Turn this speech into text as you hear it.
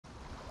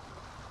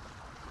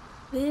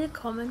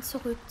Willkommen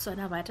zurück zu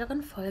einer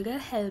weiteren Folge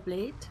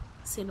Hellblade,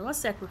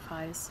 Senua's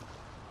Sacrifice.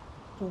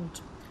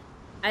 Punkt.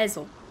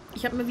 Also,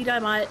 ich habe mir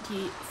wieder mal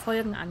die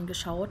Folgen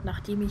angeschaut,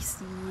 nachdem ich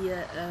sie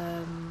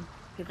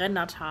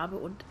gerendert habe,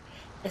 und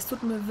es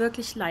tut mir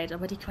wirklich leid,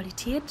 aber die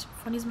Qualität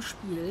von diesem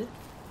Spiel,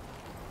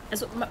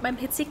 also mein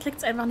PC kriegt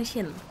es einfach nicht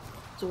hin.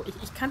 So,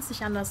 ich kann es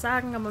nicht anders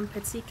sagen, aber mein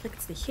PC kriegt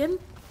es nicht hin,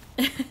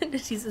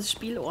 dieses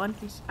Spiel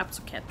ordentlich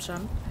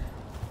abzucapturen.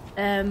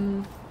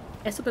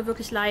 Es tut mir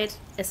wirklich leid,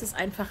 es ist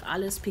einfach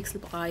alles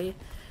Pixelbrei.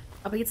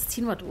 Aber jetzt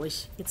ziehen wir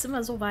durch. Jetzt sind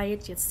wir so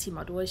weit, jetzt ziehen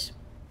wir durch.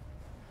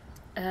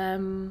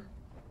 Und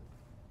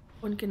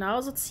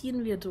genauso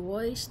ziehen wir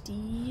durch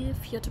die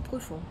 4.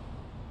 Prüfung.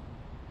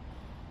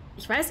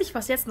 Ich weiß nicht,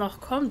 was jetzt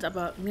noch kommt,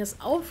 aber mir ist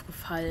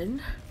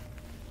aufgefallen,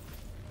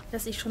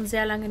 dass ich schon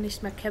sehr lange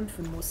nicht mehr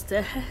kämpfen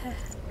musste.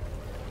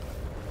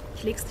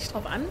 Ich leg's nicht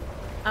drauf an,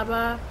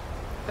 aber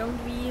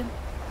irgendwie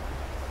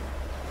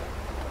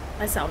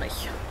weiß auch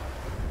nicht.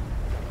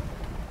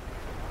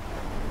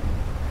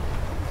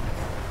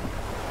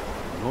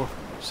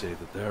 Northmen say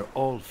that their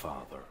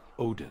Allfather,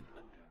 Odin,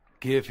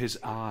 gave his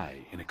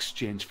eye in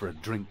exchange for a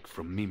drink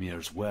from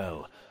Mimir's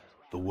well,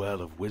 the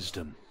Well of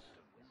Wisdom.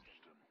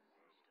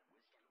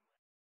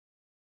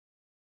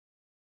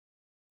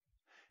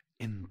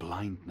 In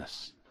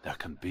blindness there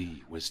can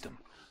be wisdom.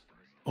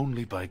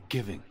 Only by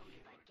giving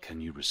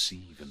can you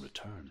receive in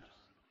return.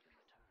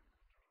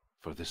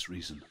 For this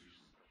reason,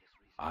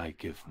 I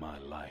give my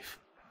life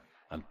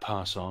and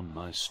pass on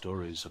my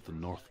stories of the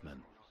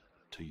Northmen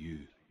to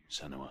you,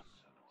 Senua.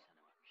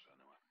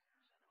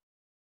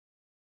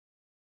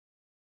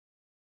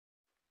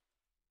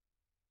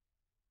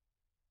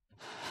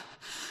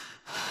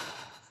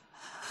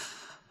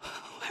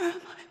 Where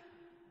am I?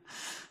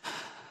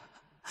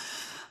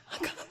 I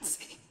can't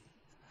see.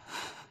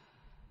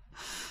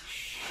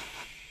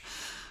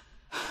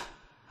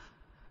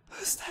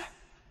 Who's there?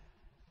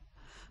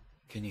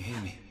 Can you hear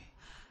me?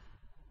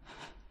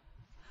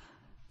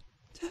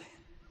 Dillian.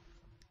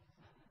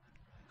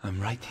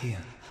 I'm right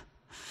here.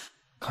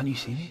 Can't you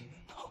see me?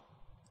 No.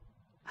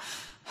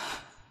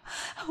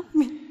 Help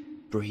me.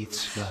 Breathe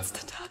slow. It's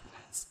the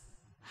darkness.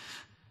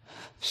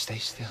 Stay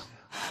still.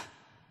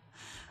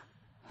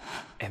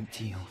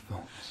 Empty your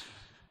thoughts.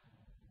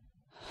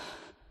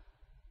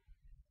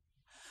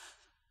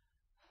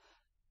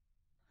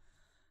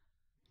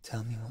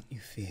 Tell me what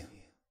you feel.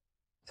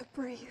 The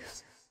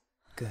breeze.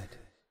 Good.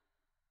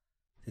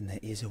 Then there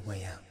is a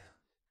way out.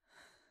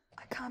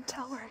 I can't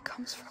tell where it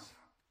comes from.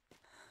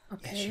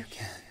 Yes, Okay. you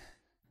can.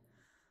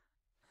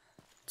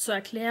 Zur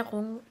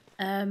Erklärung,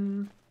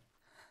 wenn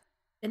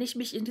ich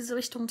mich in diese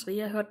Richtung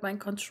drehe, hört mein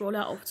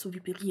Controller auf zu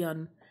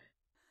vibrieren.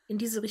 In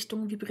diese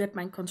Richtung vibriert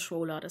mein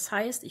Controller. Das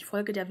heißt, ich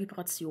folge der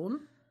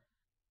Vibration.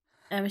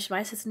 Ich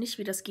weiß jetzt nicht,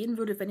 wie das gehen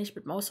würde, wenn ich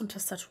mit Maus und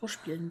Tastatur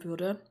spielen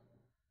würde.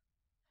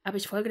 Aber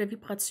ich folge der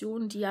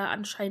Vibration, die ja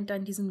anscheinend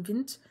dann diesen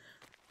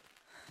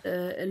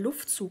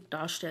Luftzug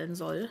darstellen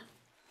soll.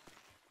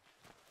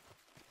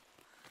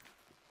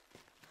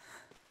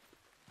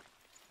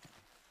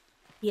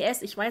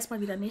 Yes, ich weiß mal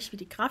wieder nicht, wie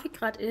die Grafik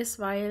gerade ist,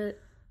 weil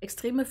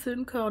extreme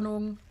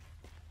Filmkörnung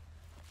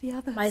The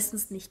others.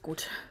 meistens nicht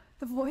gut.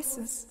 The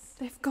voices.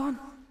 They've gone.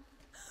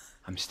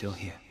 I'm still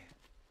here.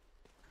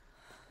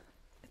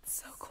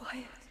 It's so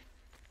quiet.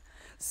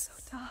 So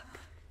dark.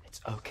 It's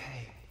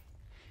okay.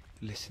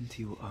 Listen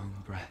to your own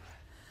breath.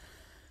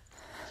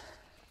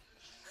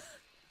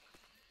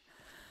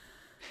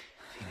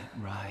 Feel it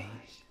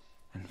rise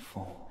and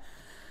fall.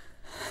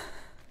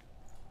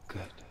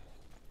 Good.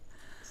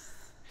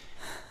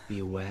 Be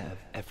aware of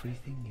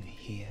everything you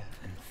hear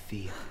and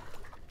feel.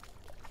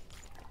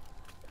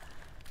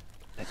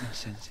 Let your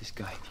senses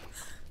guide you.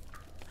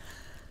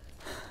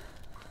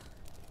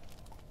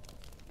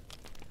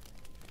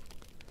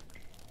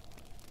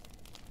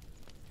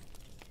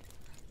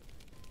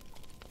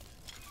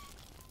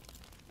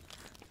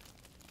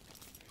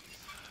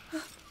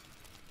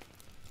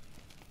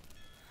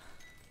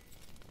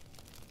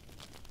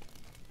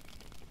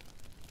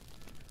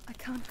 I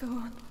can't go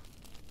on.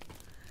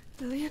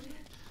 Dillian?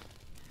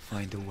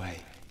 Find a way.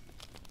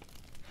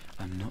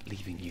 I'm not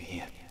leaving you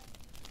here.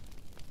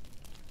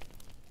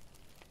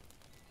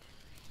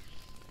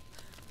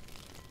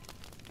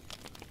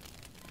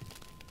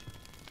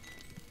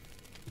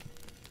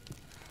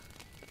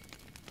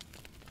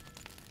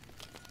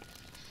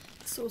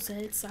 So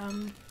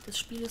seltsam. Das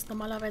Spiel ist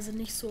normalerweise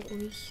nicht so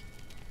ruhig.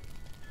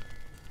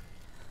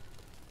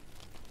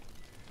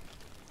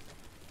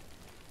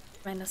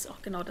 Ich meine, das ist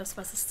auch genau das,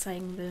 was es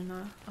zeigen will,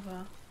 ne?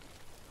 Aber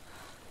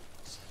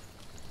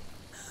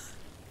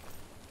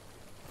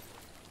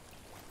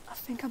I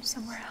think I'm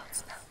somewhere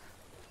else now.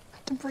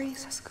 The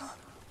breeze has gone.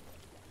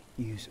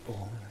 Use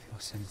all of your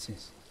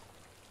senses.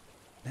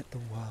 Let the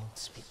world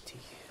speak to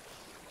you.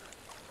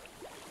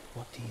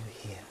 What do you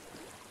hear?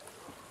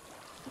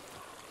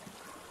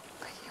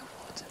 I hear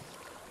water.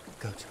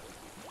 Go to it.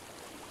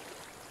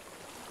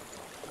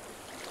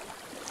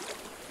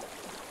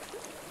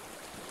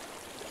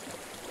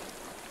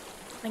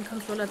 mein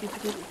Controller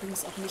vibriert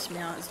übrigens auch nicht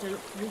mehr. Also der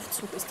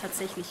Luftzug ist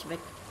tatsächlich weg.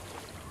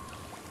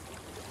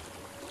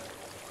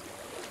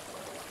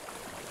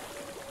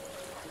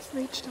 Just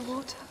reach the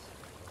water.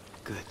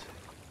 Good.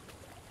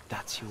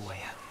 That's your way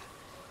out.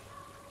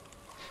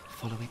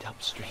 Follow it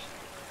upstream.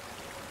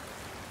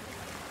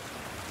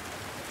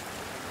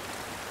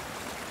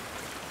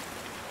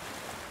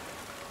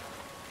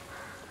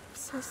 I'm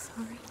so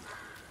sorry.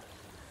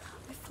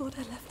 I thought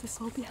I left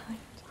this all behind.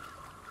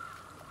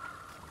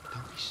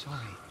 Don't be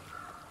sorry.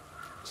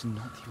 It's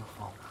not your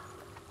fault.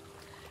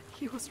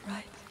 He was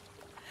right.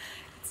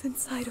 It's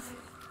inside of me.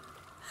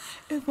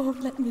 It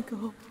won't let me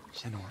go.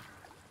 Senua.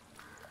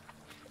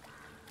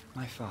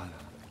 My father.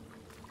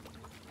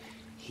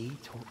 He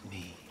taught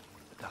me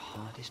that the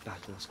hardest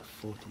battles are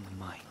fought in the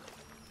mind,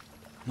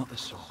 not the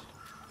sword.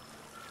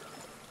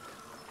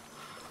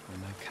 We're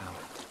no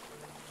cowards.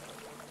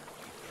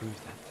 He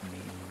proved that to me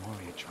in the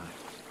warrior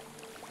trials.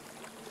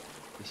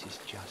 This is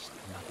just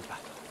another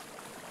battle.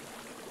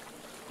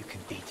 You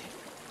can beat it.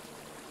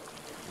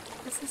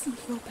 This isn't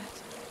your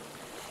battle.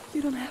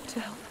 You don't have to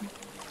help me.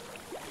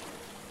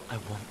 I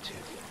want to.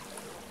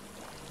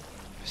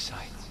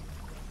 Besides,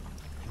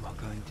 you are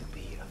going to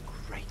be a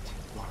great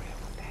warrior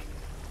one day.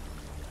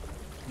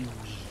 You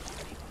need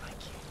people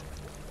like you.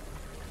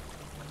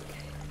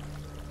 Okay.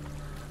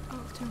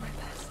 I'll do my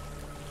best.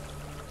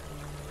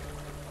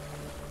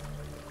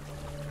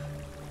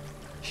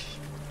 Shh.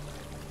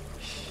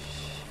 Shh.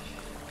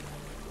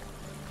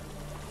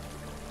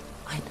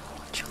 I know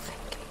what you're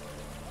thinking.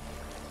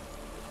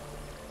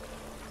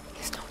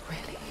 He's not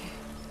really here.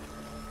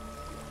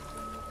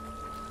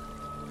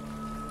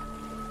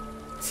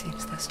 It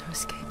seems there's no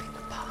escaping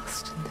the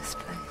past in this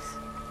place.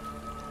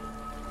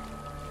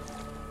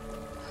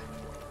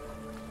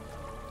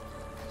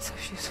 And so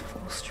she's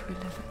forced to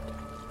relive it.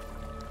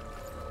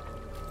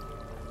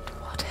 To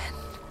what end?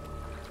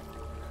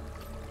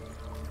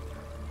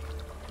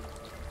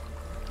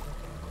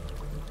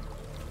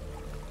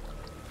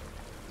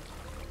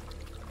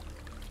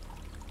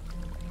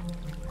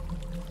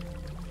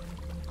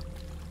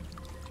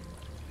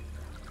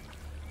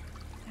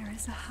 There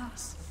is a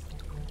house.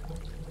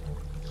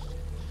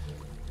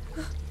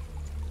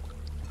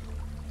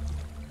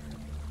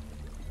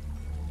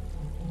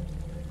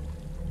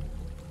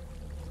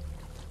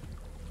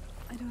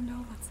 I don't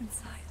know what's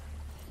inside.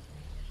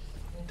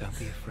 Don't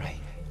be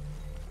afraid.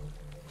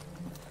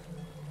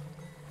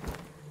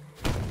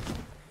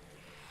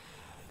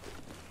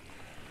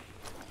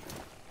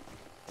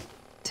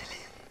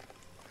 Tilly,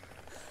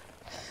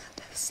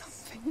 there's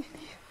something in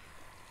here.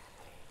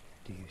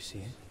 Do you see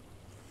it?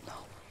 No.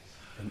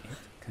 Then it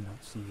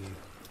cannot see you.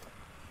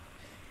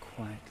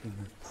 Quietly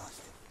move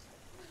past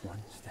it,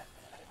 one step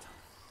at a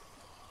time.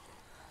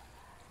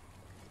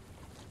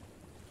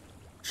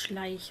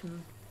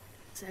 Schleichen.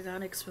 Ist ja gar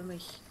nichts für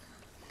mich.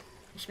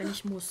 Nicht, wenn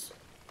ich muss.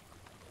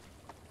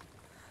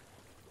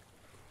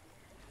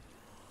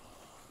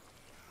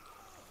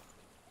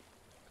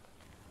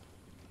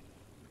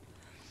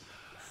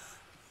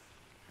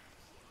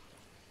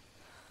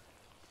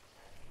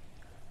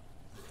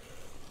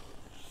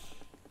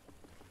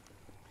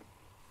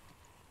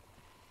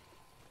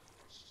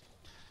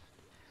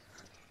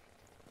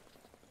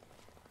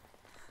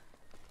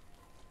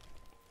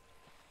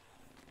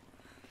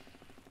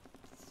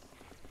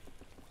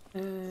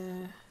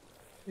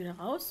 Wieder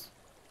raus.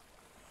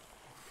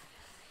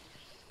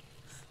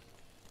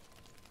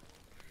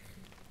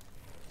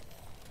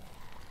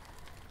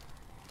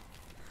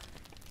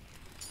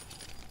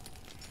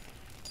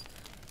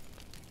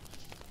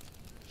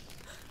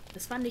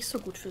 Das war nicht so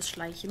gut fürs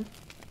Schleichen.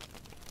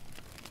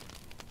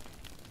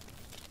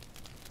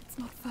 It's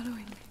not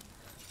following me.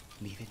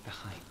 Leave it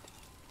behind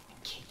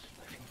and keep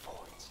moving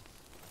forwards.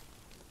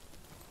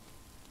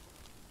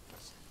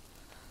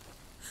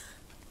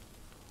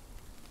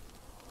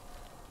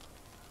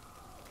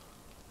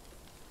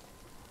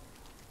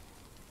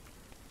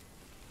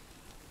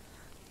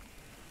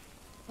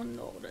 Oh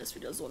no, da ist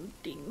wieder so ein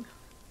Ding.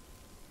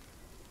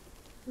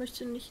 Ich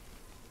möchte nicht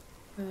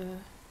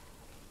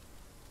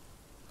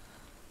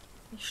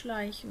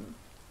schleichen.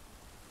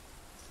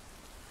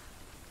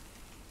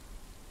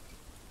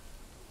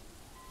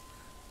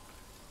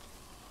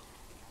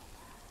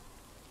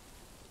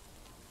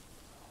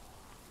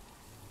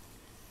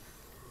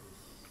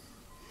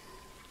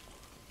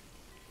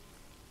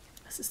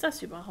 Was ist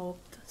das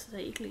überhaupt? Das ist ja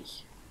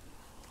eklig.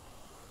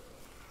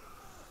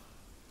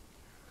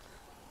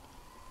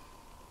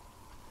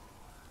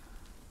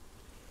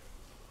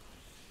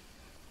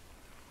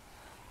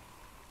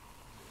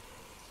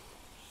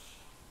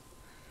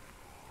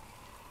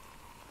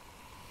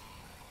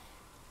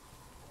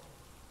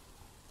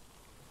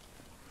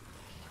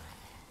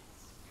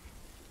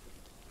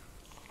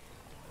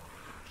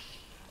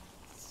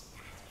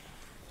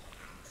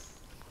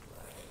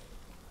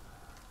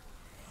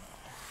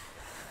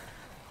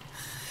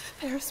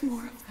 There's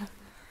more of them.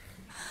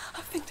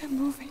 I think they're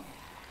moving.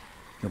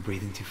 You're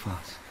breathing too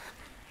fast.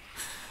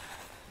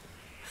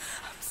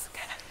 I'm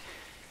scared.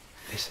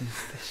 This is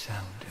the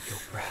sound of your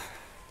breath.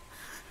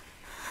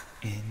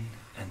 In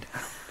and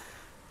out.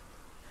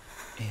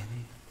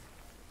 In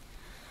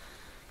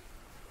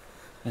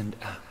and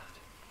out.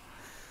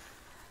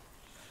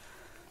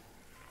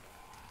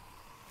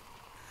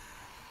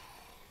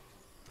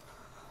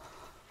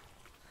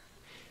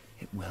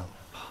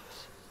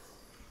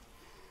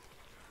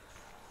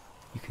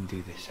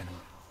 do this, Senua.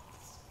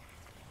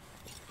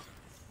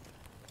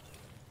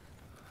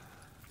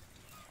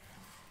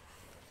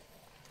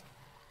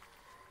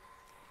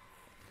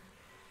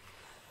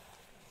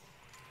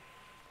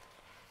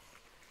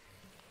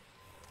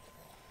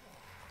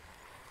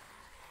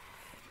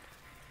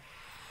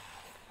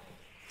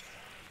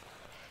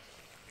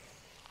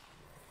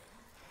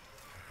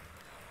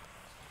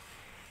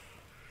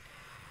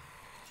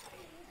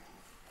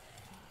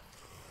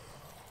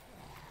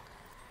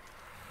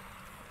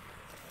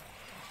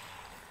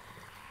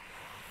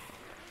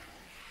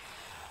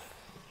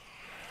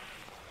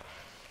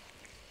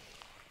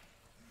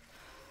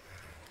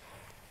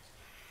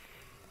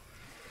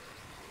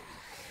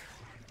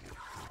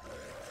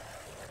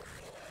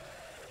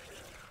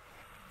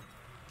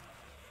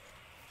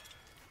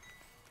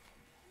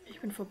 Ich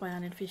bin vorbei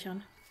an den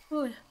Viechern.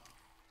 Ui.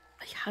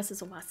 Ich hasse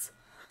sowas.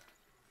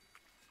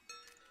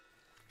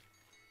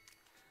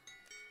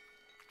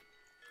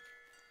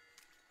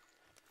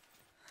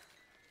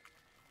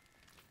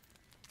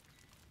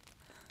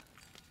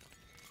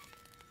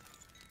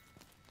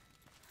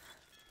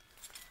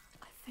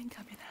 I think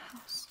I'm in a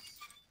house.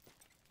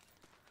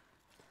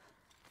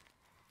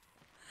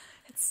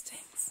 It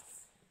stinks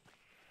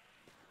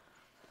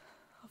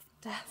of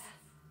death.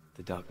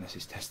 The darkness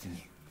is testing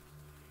you.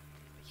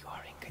 But you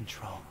are in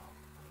control.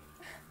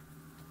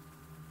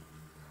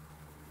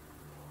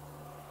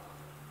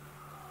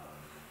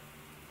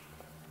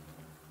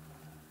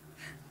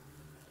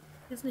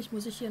 Jetzt nicht,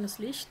 muss ich hier in das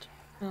Licht?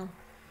 Ja.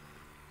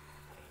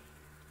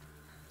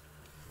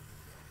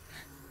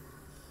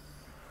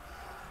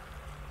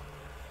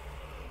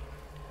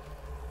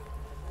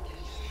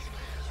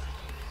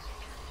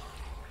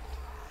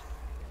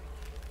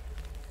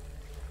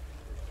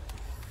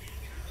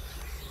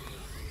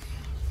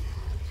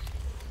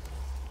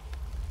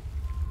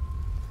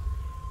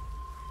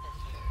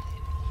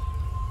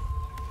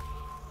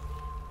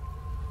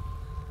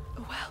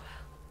 A well.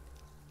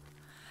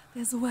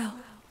 There's a well.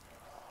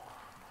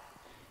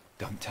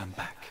 Don't turn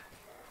back.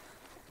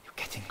 You're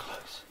getting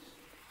close.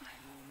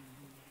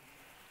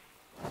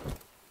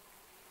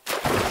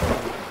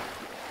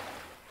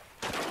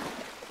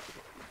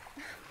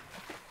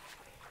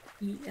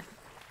 Yeah.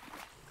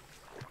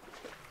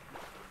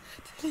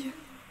 Delia.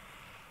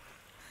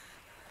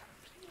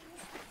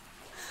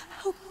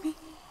 Help me.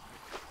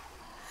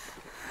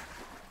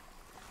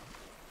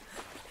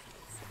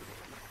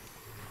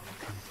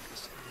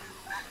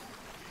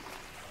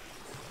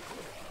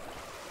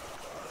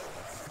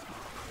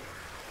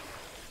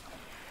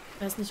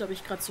 Ich weiß nicht, ob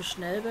ich gerade zu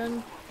schnell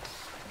bin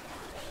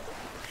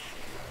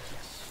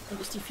und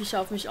ich die Viecher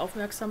auf mich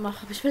aufmerksam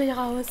mache, aber ich will hier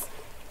raus.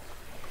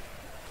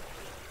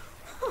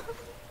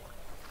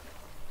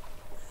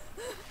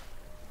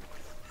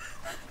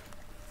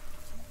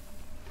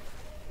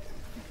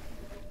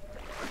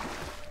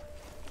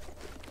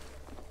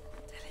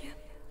 Delia.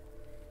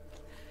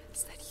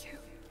 Is that you?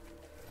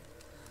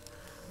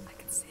 I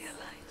can see a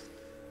light.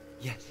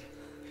 Yes,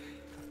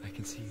 I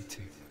can see you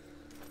too.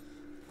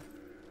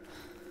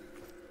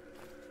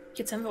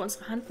 Jetzt haben wir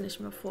unsere Hand nicht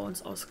mehr vor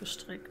uns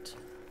ausgestreckt.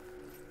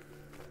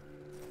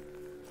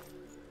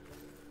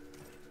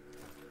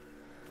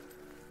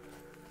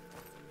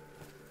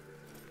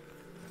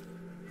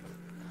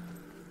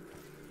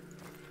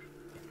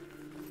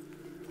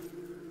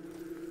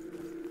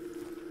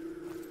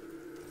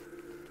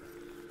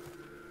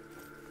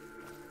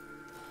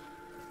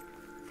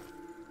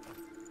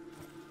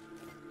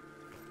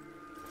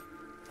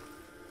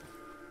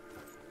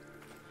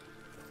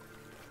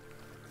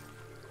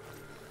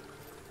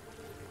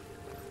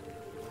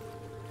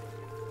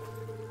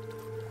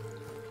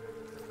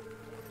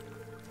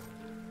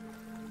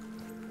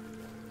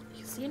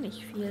 Ich sehe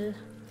nicht viel.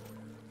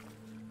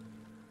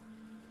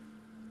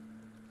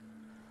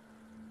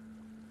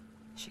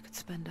 She could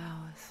spend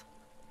hours,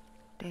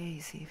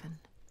 days even,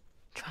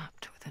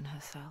 trapped within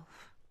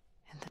herself,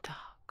 in the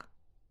dark.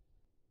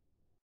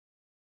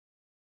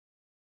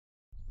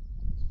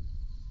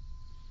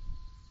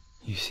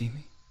 You see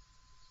me?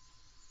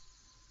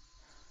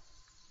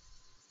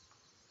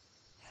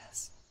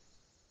 Yes.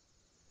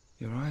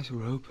 Your eyes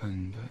were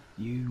open, but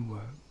you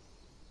were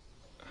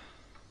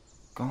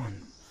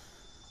gone.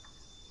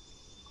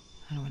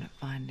 And when it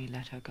finally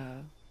let her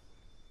go,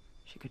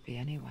 she could be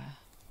anywhere,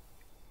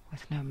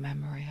 with no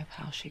memory of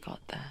how she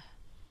got there.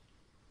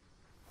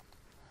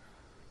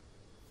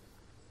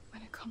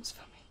 When it comes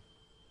for me,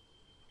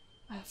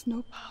 I have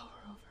no power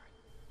over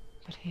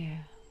it. But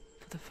here,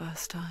 for the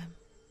first time,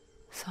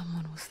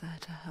 someone was there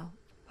to help.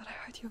 But I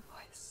heard your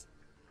voice.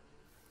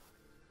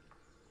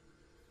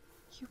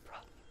 You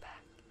brought me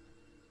back.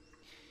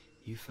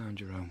 You found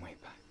your own way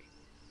back.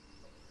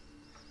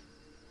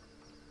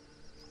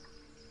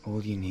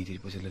 All you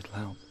needed was a little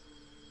help.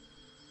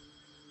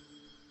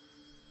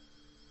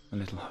 A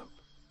little hope.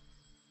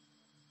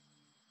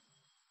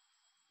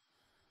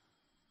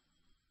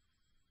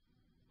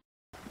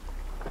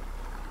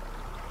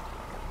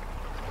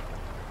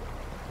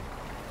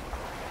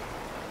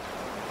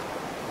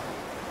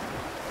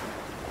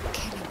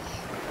 Killing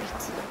you,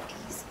 it's so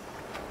easy.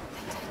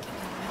 They're taking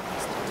your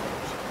memories to do.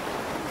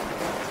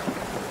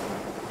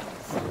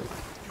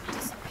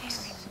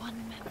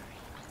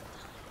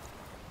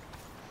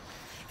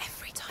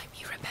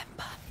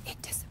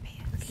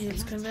 Okay,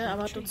 jetzt können wir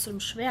aber zu dem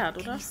Schwert,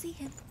 oder?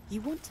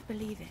 You want to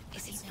believe it,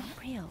 but it's not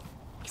real.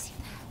 Is he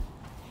there?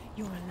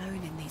 You're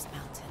alone in these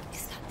mountains.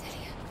 Is that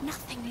Delia?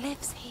 Nothing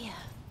lives here.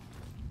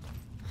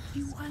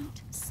 You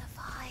won't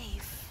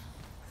survive.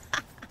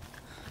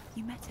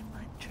 You met him by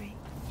the tree.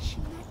 She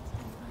met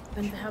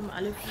him. Und wir haben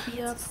alle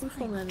 4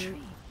 Prüfungen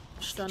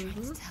bestanden.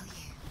 Tell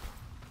you.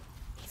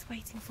 He's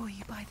waiting for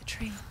you by the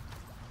tree.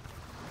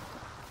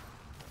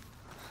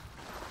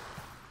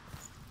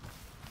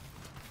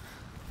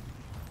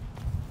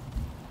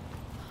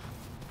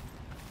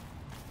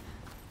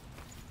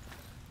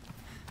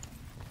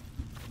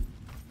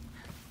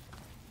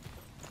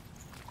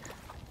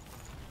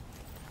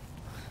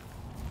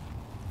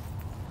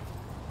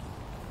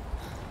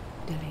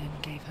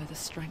 Dillion gave her the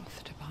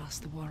strength to pass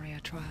the warrior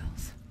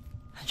trials,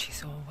 and she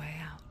saw a way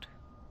out.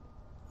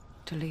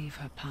 To leave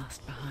her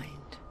past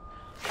behind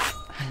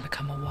and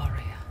become a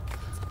warrior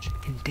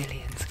in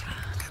Dillion's clan.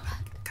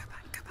 Go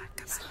back.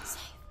 It's not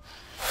safe.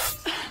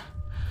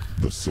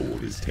 The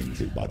sword is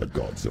tainted by the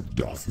gods of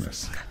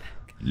darkness.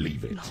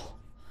 Leave it. No.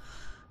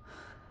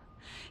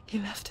 He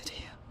left it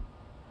here.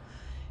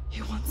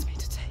 He wants me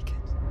to take it.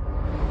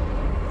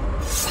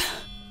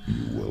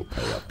 You will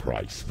pay a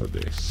price for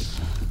this.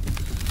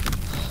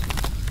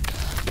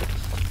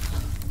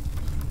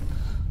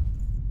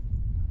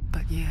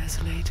 But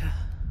years later,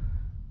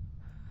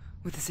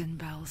 with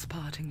Zinbel's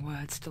parting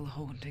words still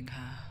haunting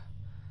her,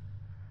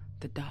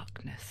 the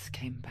darkness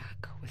came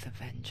back with a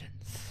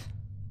vengeance.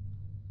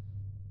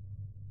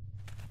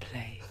 A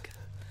plague.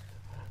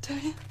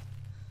 Dillion?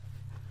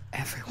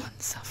 Everyone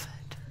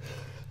suffered.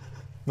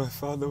 My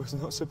father was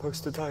not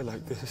supposed to die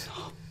like this.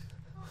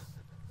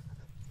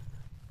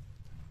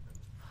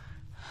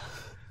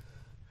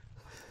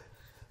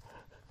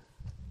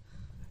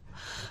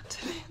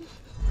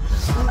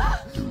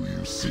 Do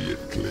you see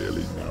it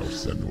clearly now,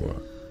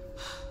 Senua?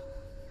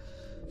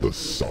 The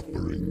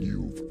suffering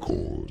you've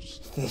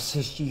caused. This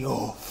is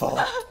your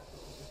fault.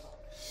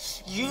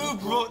 You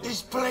brought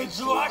this plague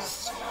to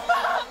us.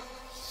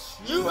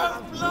 You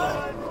have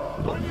blood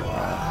on your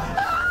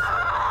hands.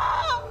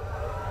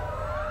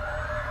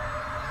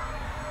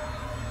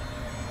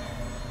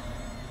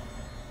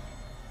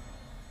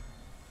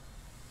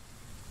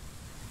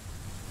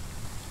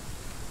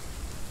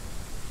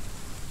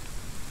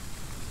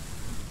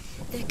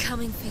 They're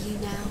coming for you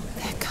now.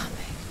 They're coming.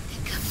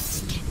 They're coming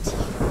to get to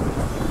you.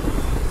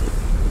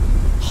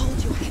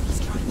 Hold your heavy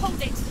strike.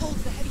 Hold it. Hold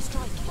the heavy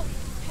strike. Hold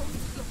your heavy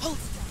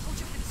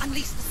strike.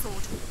 Unleash the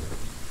sword.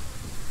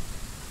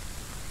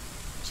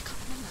 She can't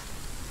remember.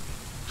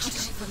 How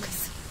does she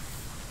focus?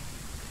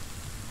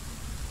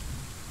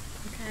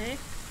 Okay.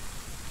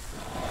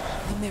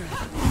 The mirror.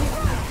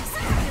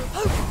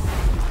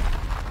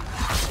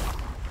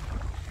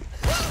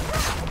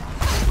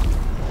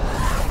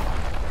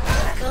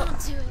 Can't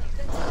do it.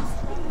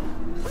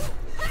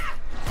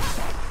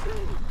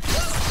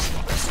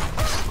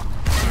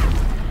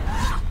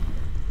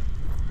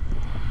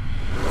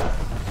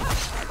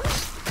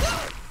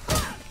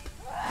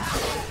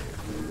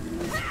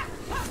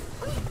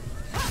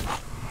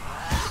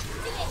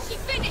 She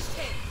finished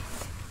him.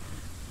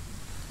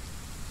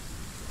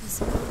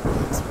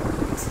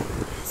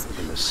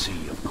 In the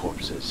sea of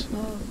corpses,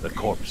 the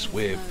corpse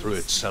waved through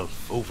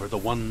itself over the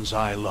ones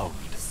I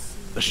loved.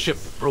 The ship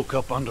broke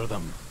up under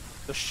them.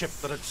 The ship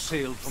that had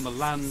sailed from the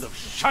land of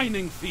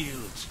shining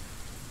fields.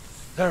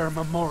 Their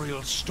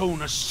memorial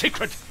stone is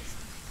sacred.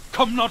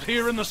 Come not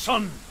here in the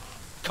sun.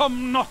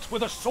 Come not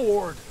with a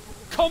sword.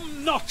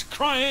 Come not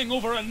crying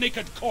over a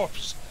naked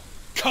corpse.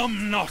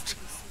 Come not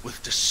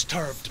with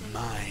disturbed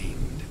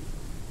mind.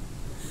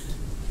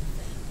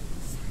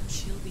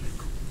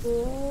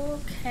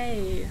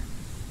 Okay.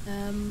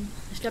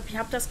 Ich glaube, ich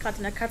habe das gerade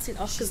in der Cutscene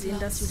auch gesehen,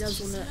 dass wieder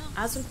so eine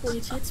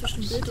Asynchronität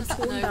zwischen Bild und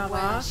Ton da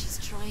war.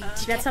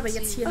 Ich werde es aber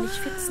jetzt hier nicht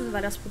fixen,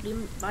 weil das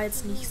Problem war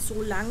jetzt nicht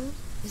so lang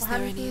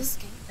vorhanden.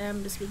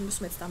 Deswegen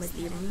müssen wir jetzt damit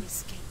leben.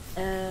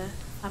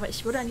 Aber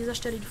ich würde an dieser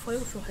Stelle die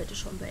Folge für heute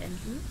schon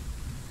beenden.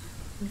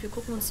 Und wir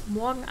gucken uns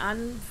morgen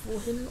an,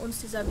 wohin uns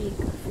dieser Weg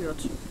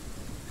führt.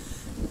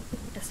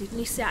 Das sieht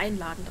nicht sehr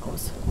einladend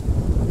aus.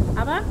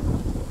 Aber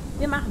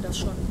wir machen das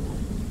schon.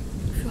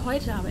 Für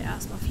heute aber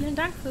erstmal. Vielen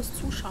Dank fürs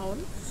Zuschauen.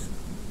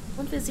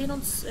 Und wir sehen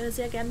uns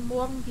sehr gern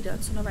morgen wieder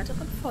zu einer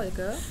weiteren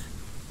Folge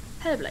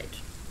Hellblade.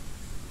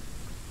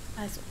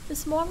 Also,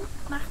 bis morgen.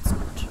 Macht's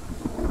gut.